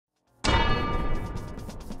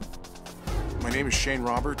My name is Shane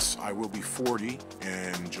Roberts. I will be 40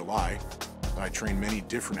 in July. I train many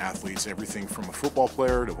different athletes, everything from a football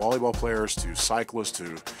player to volleyball players to cyclists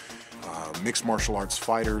to mixed martial arts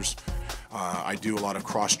fighters. I do a lot of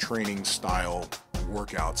cross-training style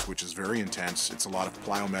workouts, which is very intense. It's a lot of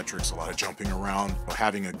plyometrics, a lot of jumping around.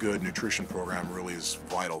 Having a good nutrition program really is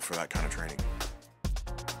vital for that kind of training.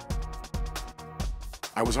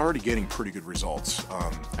 I was already getting pretty good results,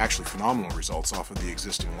 actually phenomenal results off of the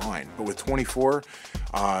existing line. But with 24,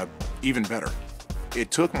 even better.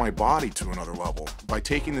 It took my body to another level. By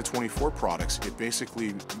taking the 24 products, it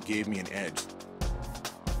basically gave me an edge.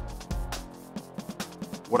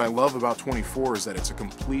 What I love about 24 is that it's a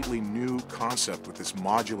completely new concept with this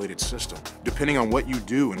modulated system. Depending on what you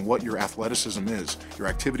do and what your athleticism is, your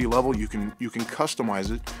activity level, you can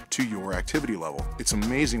customize it to your activity level. It's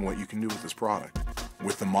amazing what you can do with this product.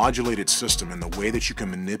 With the modulated system and the way that you can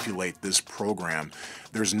manipulate this program,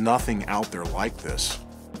 there's nothing out there like this.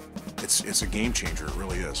 It's a game changer, it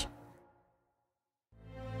really is.